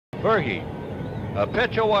Fergie, a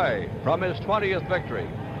pitch away from his 20th victory.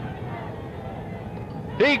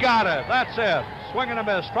 He got it. That's it. Swing and a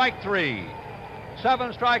miss. Strike 3.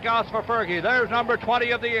 7 strikeouts for Fergie. There's number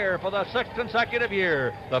 20 of the year for the 6th consecutive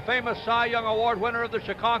year. The famous Cy Young Award winner of the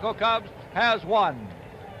Chicago Cubs has won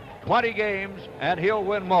 20 games, and he'll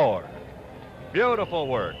win more. Beautiful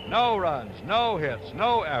work. No runs, no hits,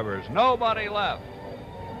 no errors, nobody left.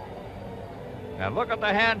 And look at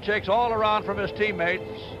the handshakes all around from his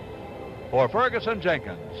teammates for Ferguson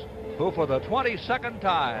Jenkins, who for the 22nd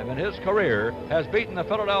time in his career has beaten the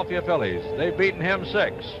Philadelphia Phillies. They've beaten him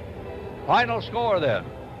 6. Final score then,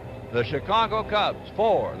 the Chicago Cubs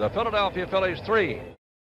 4, the Philadelphia Phillies 3.